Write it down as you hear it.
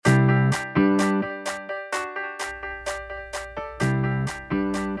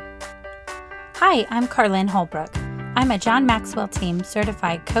Hi, I'm Carlin Holbrook. I'm a John Maxwell Team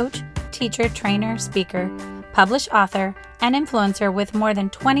certified coach, teacher, trainer, speaker, published author, and influencer with more than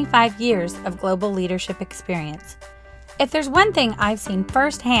 25 years of global leadership experience. If there's one thing I've seen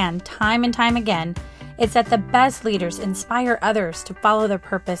firsthand time and time again, it's that the best leaders inspire others to follow their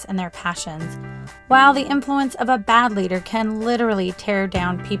purpose and their passions, while the influence of a bad leader can literally tear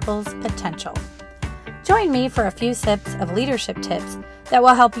down people's potential. Join me for a few sips of leadership tips that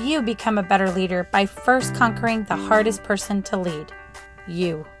will help you become a better leader by first conquering the hardest person to lead,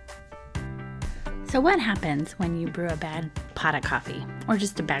 you. So what happens when you brew a bad pot of coffee, or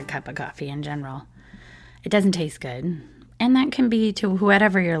just a bad cup of coffee in general? It doesn't taste good, and that can be to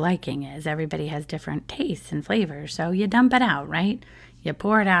whatever your liking is. Everybody has different tastes and flavors, so you dump it out, right? You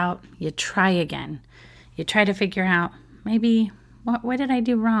pour it out, you try again. You try to figure out, maybe, what did I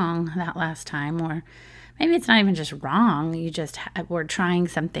do wrong that last time? Or maybe it's not even just wrong. You just were trying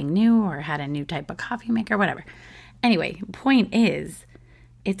something new or had a new type of coffee maker, whatever. Anyway, point is,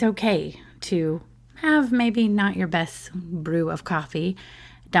 it's okay to have maybe not your best brew of coffee,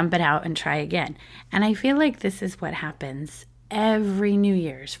 dump it out and try again. And I feel like this is what happens every New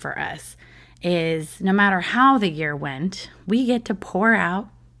Year's for us, is no matter how the year went, we get to pour out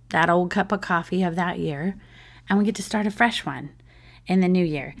that old cup of coffee of that year and we get to start a fresh one in the new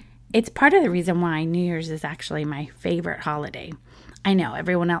year. It's part of the reason why New Year's is actually my favorite holiday. I know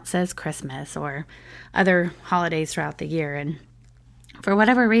everyone else says Christmas or other holidays throughout the year, and for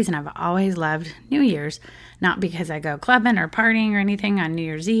whatever reason, I've always loved New Year's, not because I go clubbing or partying or anything on New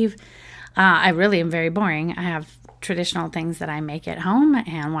Year's Eve. I really am very boring. I have traditional things that I make at home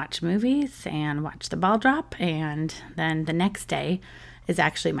and watch movies and watch the ball drop, and then the next day is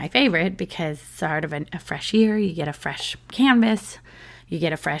actually my favorite because it's sort of a fresh year. You get a fresh canvas. You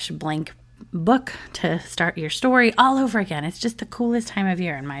get a fresh blank book to start your story all over again. It's just the coolest time of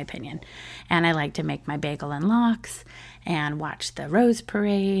year, in my opinion. And I like to make my bagel and lox and watch the Rose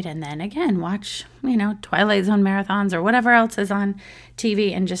Parade, and then again watch, Twilight Zone marathons or whatever else is on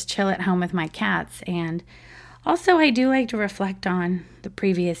TV, and just chill at home with my cats. And also, I do like to reflect on the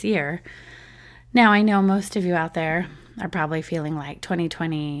previous year. Now, I know most of you out there are probably feeling like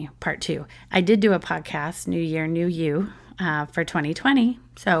 2020 part 2. I did do a podcast, New Year, New You, for 2020.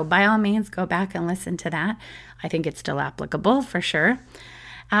 So by all means, go back and listen to that. I think it's still applicable for sure.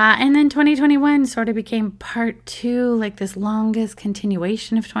 And then 2021 sort of became part 2, like this longest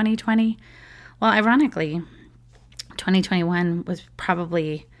continuation of 2020. Well, ironically, 2021 was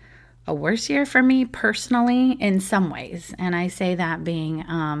probably a worse year for me personally in some ways. And I say that being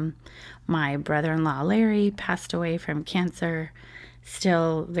my brother-in-law, Larry, passed away from cancer.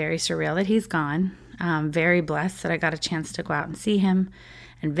 Still very surreal that he's gone. Very blessed that I got a chance to go out and see him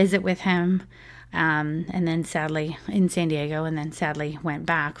and visit with him. And then sadly in San Diego, and then sadly went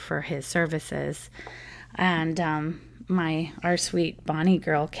back for his services. And our sweet Bonnie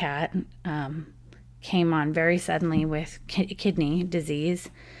girl cat came on very suddenly with kidney disease,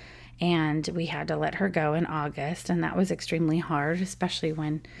 and we had to let her go in August, and that was extremely hard, especially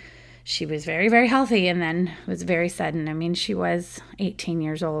when she was very, very healthy, and then it was very sudden. I mean, she was 18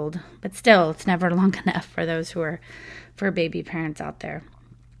 years old, but still, it's never long enough for those who are for baby parents out there.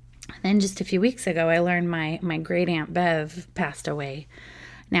 And then just a few weeks ago, I learned my great Aunt Bev passed away.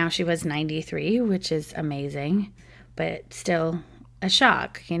 Now she was 93, which is amazing, but still a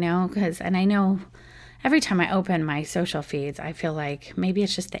shock, and I know every time I open my social feeds, I feel like maybe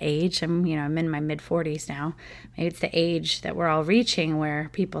it's just the age. I'm in my mid-40s now. Maybe it's the age that we're all reaching where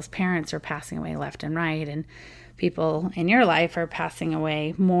people's parents are passing away left and right, and people in your life are passing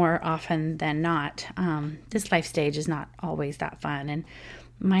away more often than not. This life stage is not always that fun, and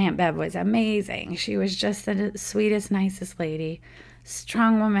my Aunt Bev was amazing. She was just the sweetest, nicest lady,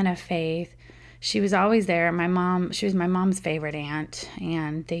 strong woman of faith. She was always there. She was my mom's favorite aunt,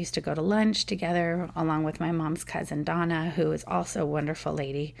 and they used to go to lunch together along with my mom's cousin Donna, who is also a wonderful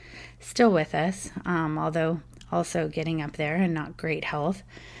lady, still with us, although also getting up there and not great health.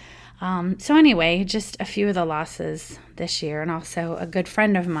 So anyway, just a few of the losses this year, and also a good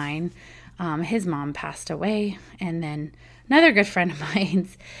friend of mine, his mom passed away, and then another good friend of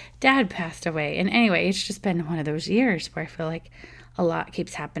mine's dad passed away. And anyway, it's just been one of those years where I feel like a lot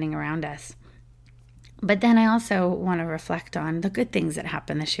keeps happening around us. But then I also want to reflect on the good things that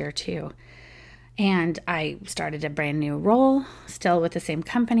happened this year too. And I started a brand new role, still with the same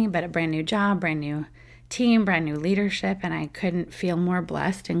company, but a brand new job, brand new team, brand new leadership. And I couldn't feel more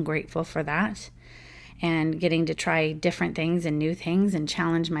blessed and grateful for that. And getting to try different things and new things and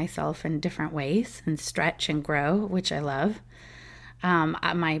challenge myself in different ways and stretch and grow, which I love.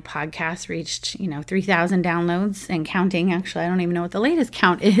 My podcast reached, 3,000 downloads and counting. Actually, I don't even know what the latest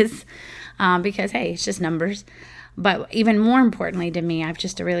count is because, hey, it's just numbers. But even more importantly to me, I've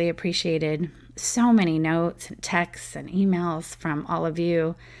just really appreciated so many notes and texts and emails from all of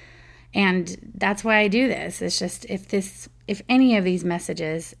you. And that's why I do this. It's just if any of these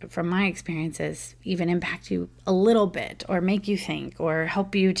messages from my experiences even impact you a little bit or make you think or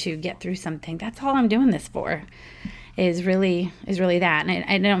help you to get through something, that's all I'm doing this for. Is really that.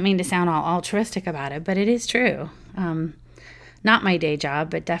 And I don't mean to sound all altruistic about it, but it is true. Not my day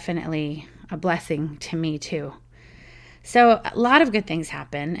job, but definitely a blessing to me too. So a lot of good things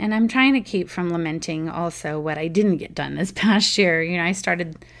happen, and I'm trying to keep from lamenting also what I didn't get done this past year. I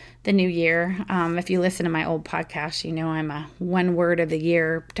started the new year. If you listen to my old podcast, I'm a one word of the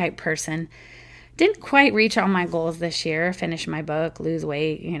year type person. Didn't quite reach all my goals this year, finish my book, lose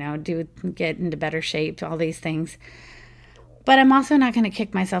weight, get into better shape, all these things. But I'm also not going to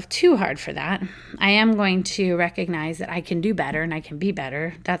kick myself too hard for that. I am going to recognize that I can do better and I can be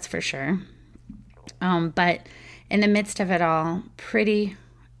better, that's for sure. But in the midst of it all, pretty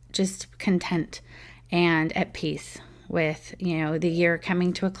just content and at peace with, the year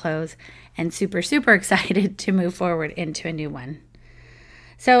coming to a close and super, super excited to move forward into a new one.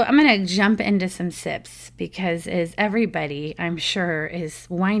 So I'm going to jump into some sips because as everybody, I'm sure, is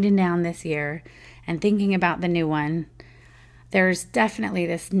winding down this year and thinking about the new one, there's definitely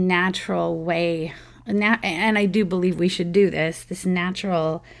this natural way, and I do believe we should do this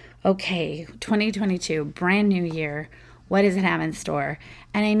natural, okay, 2022, brand new year, what does it have in store?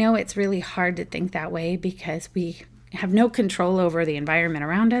 And I know it's really hard to think that way because we have no control over the environment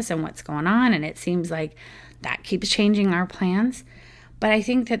around us and what's going on, and it seems like that keeps changing our plans. But I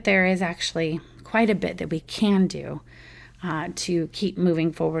think that there is actually quite a bit that we can do to keep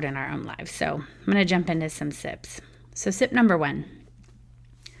moving forward in our own lives. So I'm going to jump into some sips. So sip number 1,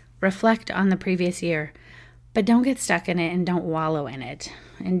 reflect on the previous year, but don't get stuck in it and don't wallow in it.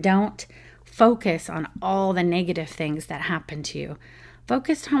 And don't focus on all the negative things that happened to you.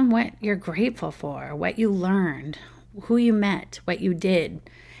 Focus on what you're grateful for, what you learned, who you met, what you did.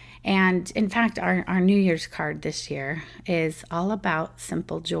 And in fact, our New Year's card this year is all about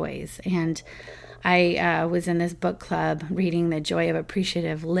simple joys. And I was in this book club reading The Joy of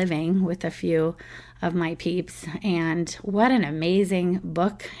Appreciative Living with a few of my peeps. And what an amazing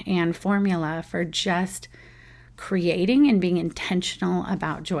book and formula for just creating and being intentional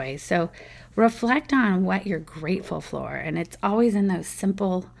about joy. So reflect on what you're grateful for. And it's always in those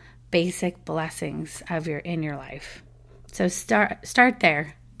simple, basic blessings in your life. So start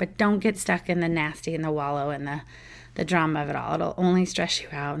there. But don't get stuck in the nasty and the wallow and the drama of it all. It'll only stress you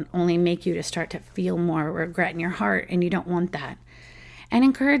out and only make you to start to feel more regret in your heart, and you don't want that. And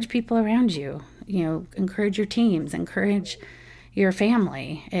encourage people around you. Encourage your teams, encourage your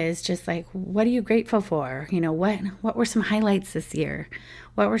family. Is just like, what are you grateful for? What were some highlights this year?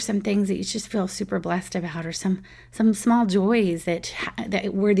 What were some things that you just feel super blessed about, or some small joys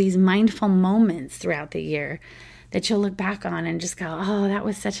that were these mindful moments throughout the year that you'll look back on and just go, oh, that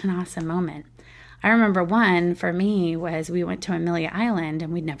was such an awesome moment. I remember one for me was we went to Amelia Island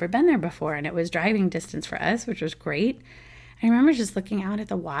and we'd never been there before, and it was driving distance for us, which was great. I remember just looking out at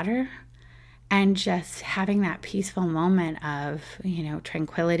the water and just having that peaceful moment of,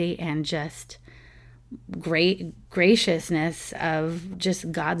 tranquility and just great graciousness of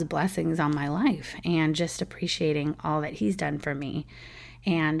just God's blessings on my life, and just appreciating all that He's done for me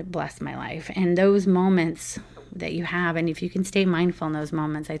and blessed my life. And those moments that you have, and if you can stay mindful in those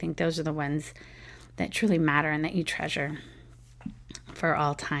moments, I think those are the ones that truly matter and that you treasure for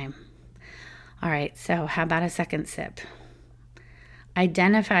all time. All right, so how about a second sip?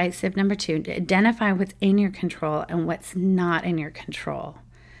 Sip number 2, identify what's in your control and what's not in your control,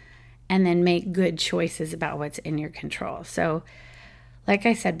 and then make good choices about what's in your control. So like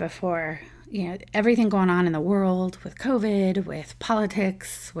I said before, everything going on in the world with COVID, with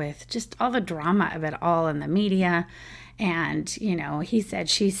politics, with just all the drama of it all in the media, and, he said,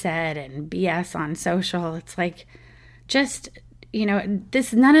 she said, and BS on social. It's like, just,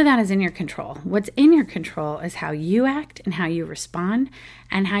 none of that is in your control. What's in your control is how you act and how you respond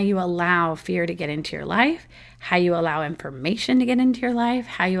and how you allow fear to get into your life, how you allow information to get into your life,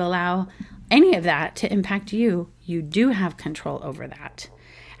 how you allow any of that to impact you. You do have control over that.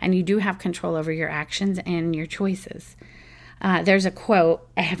 And you do have control over your actions and your choices. There's a quote,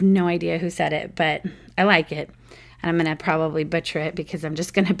 I have no idea who said it, but I like it. And I'm going to probably butcher it because I'm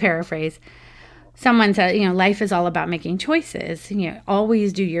just going to paraphrase. Someone said, life is all about making choices.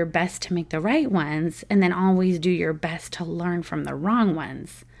 Always do your best to make the right ones, and then always do your best to learn from the wrong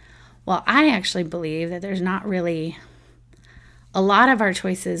ones. Well, I actually believe that there's not really a lot of our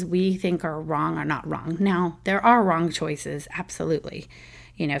choices we think are wrong are not wrong. Now, there are wrong choices, absolutely.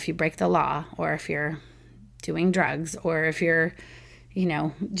 If you break the law, or if you're doing drugs, or if you're,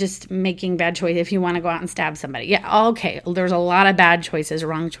 just making bad choices, if you want to go out and stab somebody. Yeah, okay, there's a lot of bad choices,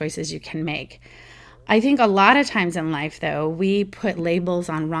 wrong choices you can make. I think a lot of times in life, though, we put labels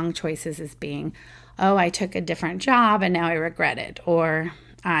on wrong choices as being, oh, I took a different job and now I regret it, or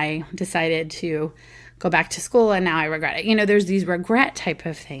I decided to go back to school and now I regret it. There's these regret type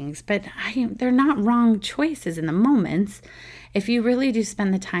of things, but they're not wrong choices in the moments. If you really do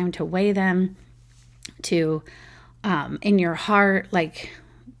spend the time to weigh them, to in your heart,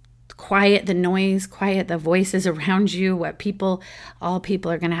 quiet the noise, quiet the voices around you, all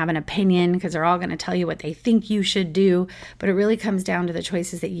people are going to have an opinion because they're all going to tell you what they think you should do. But it really comes down to the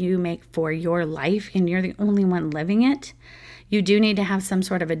choices that you make for your life, and you're the only one living it. You do need to have some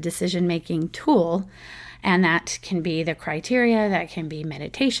sort of a decision-making tool, and that can be the criteria, that can be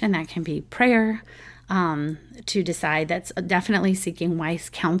meditation, that can be prayer, to decide. That's definitely seeking wise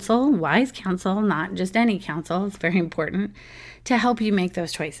counsel, not just any counsel. It's very important to help you make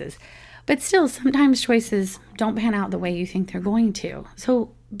those choices. But still, sometimes choices don't pan out the way you think they're going to.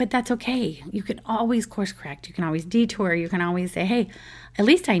 But that's okay. You can always course correct. You can always detour. You can always say, hey, at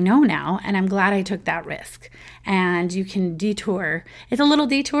least I know now, and I'm glad I took that risk. And you can detour. It's a little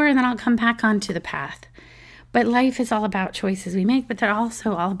detour, and then I'll come back onto the path. But life is all about choices we make, but they're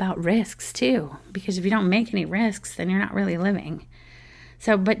also all about risks too. Because if you don't make any risks, then you're not really living.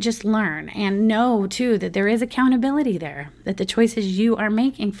 But just learn and know too that there is accountability there, that the choices you are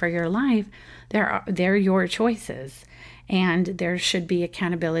making for your life, they're your choices. And there should be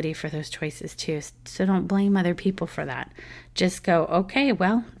accountability for those choices too. So don't blame other people for that. Just go, okay,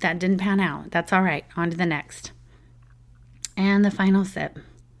 well, that didn't pan out. That's all right. On to the next. And the final sip.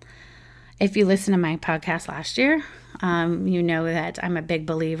 If you listen to my podcast last year, you know that I'm a big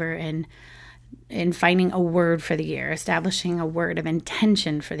believer in finding a word for the year, establishing a word of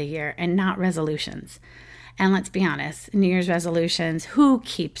intention for the year, and not resolutions. And let's be honest, New Year's resolutions, who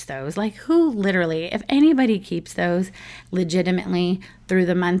keeps those? Who literally, if anybody keeps those legitimately through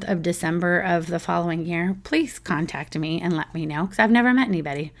the month of December of the following year, please contact me and let me know, because I've never met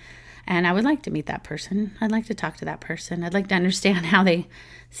anybody. And I would like to meet that person. I'd like to talk to that person. I'd like to understand how they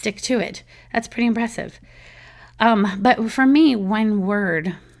stick to it. That's pretty impressive. But for me, one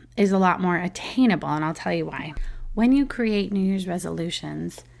word is a lot more attainable, and I'll tell you why. When you create New Year's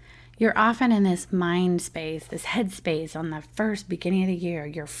resolutions, you're often in this mind space, this head space on the first beginning of the year.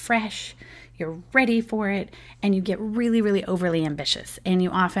 You're fresh, you're ready for it, and you get really, really overly ambitious. And you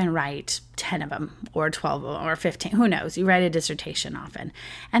often write 10 of them or 12 of them or 15, who knows? You write a dissertation often.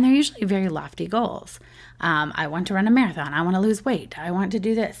 And they're usually very lofty goals. I want to run a marathon. I want to lose weight. I want to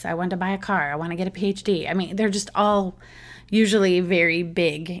do this. I want to buy a car. I want to get a PhD. I mean, they're just all usually very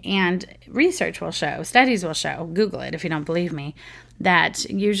big. And research will show, studies will show, Google it if you don't believe me, that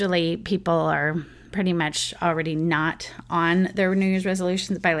usually people are pretty much already not on their New Year's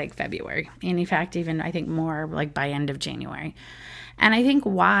resolutions by February. And in fact, even I think more by end of January. And I think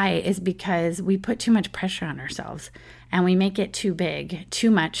why is because we put too much pressure on ourselves and we make it too big,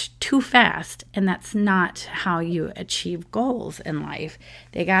 too much, too fast. And that's not how you achieve goals in life.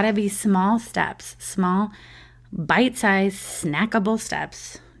 They got to be small steps, small bite-sized, snackable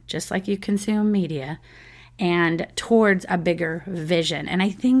steps, just like you consume media, and towards a bigger vision. And I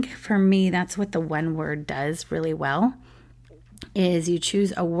think for me, that's what the one word does really well, is you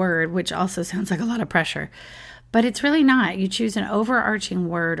choose a word, which also sounds like a lot of pressure, but it's really not. You choose an overarching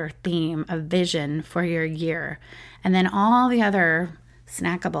word or theme, a vision for your year, and then all the other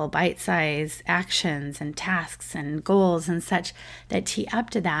snackable, bite-sized actions and tasks and goals and such that tee up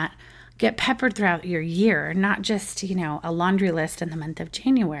to that get peppered throughout your year, not just, a laundry list in the month of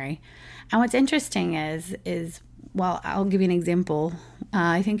January. And what's interesting is I'll give you an example.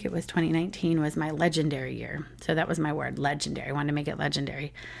 I think it was 2019 was my legendary year. So that was my word, legendary. I wanted to make it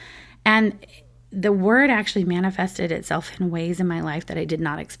legendary. And the word actually manifested itself in ways in my life that I did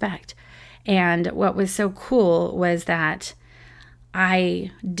not expect. And what was so cool was that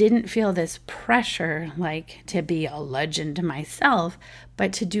I didn't feel this pressure to be a legend to myself,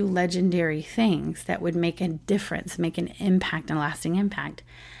 but to do legendary things that would make a difference, make an impact, a lasting impact.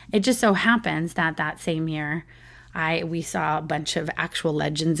 It just so happens that same year, we saw a bunch of actual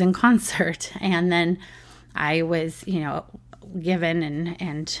legends in concert. And then I was, given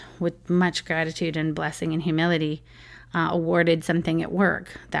and with much gratitude and blessing and humility, awarded something at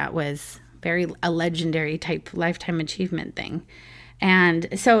work that was a legendary type lifetime achievement thing. And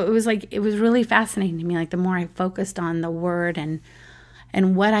so it was really fascinating to me. The more I focused on the word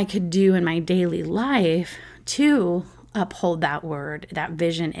and what I could do in my daily life to uphold that word, that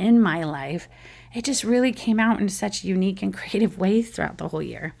vision in my life, it just really came out in such unique and creative ways throughout the whole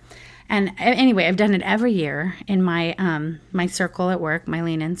year. And anyway, I've done it every year in my my circle at work, my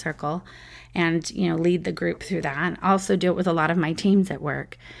Lean In circle, and lead the group through that. And also do it with a lot of my teams at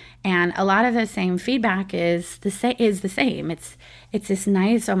work. And a lot of the same feedback is the same. It's this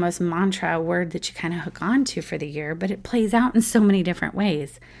nice, almost mantra word that you kind of hook onto for the year, but it plays out in so many different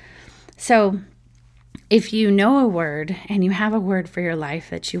ways. So if you know a word and you have a word for your life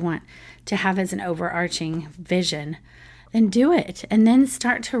that you want to have as an overarching vision, then do it. And then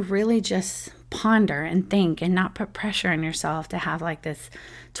start to really just ponder and think and not put pressure on yourself to have like this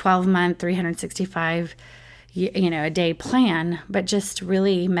 12-month, 365 a day plan, but just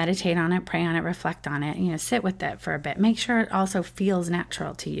really meditate on it, pray on it, reflect on it, sit with it for a bit. Make sure it also feels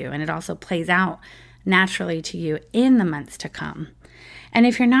natural to you and it also plays out naturally to you in the months to come. And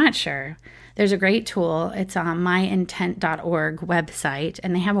if you're not sure, there's a great tool. It's on myintent.org website,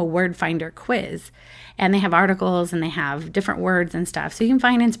 and they have a word finder quiz, and they have articles and they have different words and stuff. So you can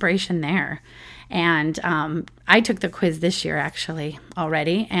find inspiration there. And I took the quiz this year actually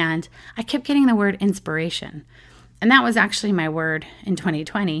already, and I kept getting the word inspiration. And that was actually my word in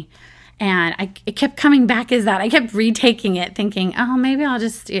 2020. And it kept coming back as that. I kept retaking it thinking, oh, maybe I'll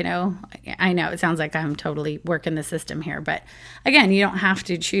just, I know it sounds like I'm totally working the system here. But again, you don't have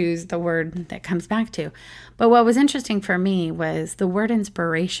to choose the word that comes back to. But what was interesting for me was the word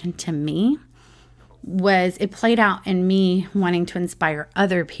inspiration to me was it played out in me wanting to inspire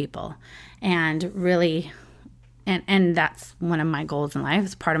other people and really, and that's one of my goals in life.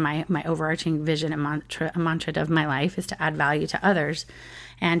 It's part of my overarching vision and mantra of my life is to add value to others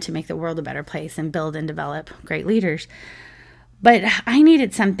and to make the world a better place and build and develop great leaders. But I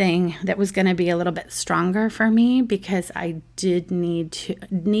needed something that was going to be a little bit stronger for me because I did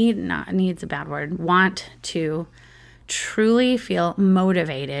want to truly feel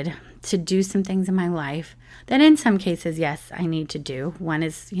motivated to do some things in my life that in some cases, yes, I need to do. One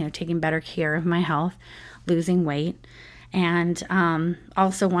is, taking better care of my health, losing weight, and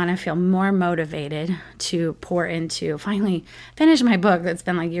also want to feel more motivated to pour into, finally finish my book that's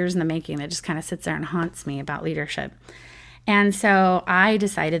been like years in the making that just kind of sits there and haunts me about leadership. And so I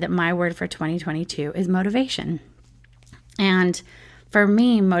decided that my word for 2022 is motivation. And for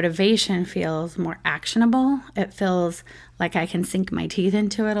me, motivation feels more actionable. It feels like I can sink my teeth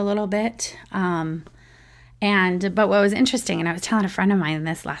into it a little bit. But what was interesting, and I was telling a friend of mine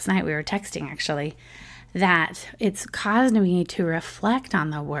this last night, we were texting actually, that it's caused me to reflect on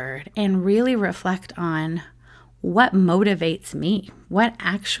the word and really reflect on what motivates me, what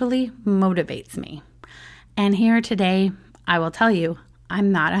actually motivates me. And here today, I will tell you,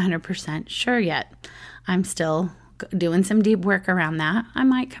 I'm not 100% sure yet. I'm still doing some deep work around that. I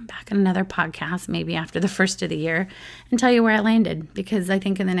might come back in another podcast, maybe after the first of the year, and tell you where I landed, because I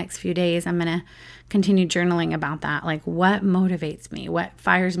think in the next few days, I'm going to continue journaling about that. Like what motivates me, what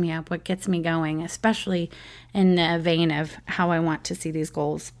fires me up, what gets me going, especially in the vein of how I want to see these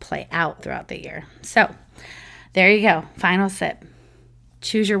goals play out throughout the year. So there you go. Final sip.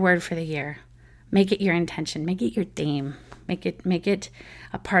 Choose your word for the year. Make it your intention. Make it your theme. Make it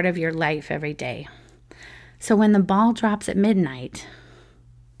a part of your life every day. So when the ball drops at midnight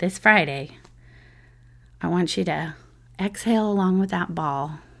this Friday, I want you to exhale along with that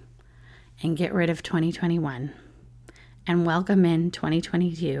ball and get rid of 2021 and welcome in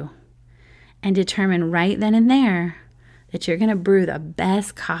 2022 and determine right then and there that you're going to brew the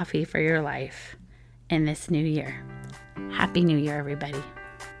best coffee for your life in this new year. Happy New Year, everybody.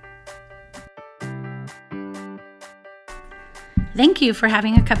 Thank you for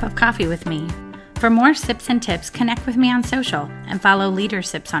having a cup of coffee with me. For more sips and tips, connect with me on social and follow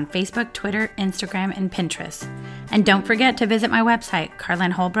Leadersips on Facebook, Twitter, Instagram, and Pinterest. And don't forget to visit my website,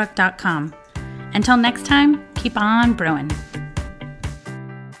 carlinholbrook.com. Until next time, keep on brewing.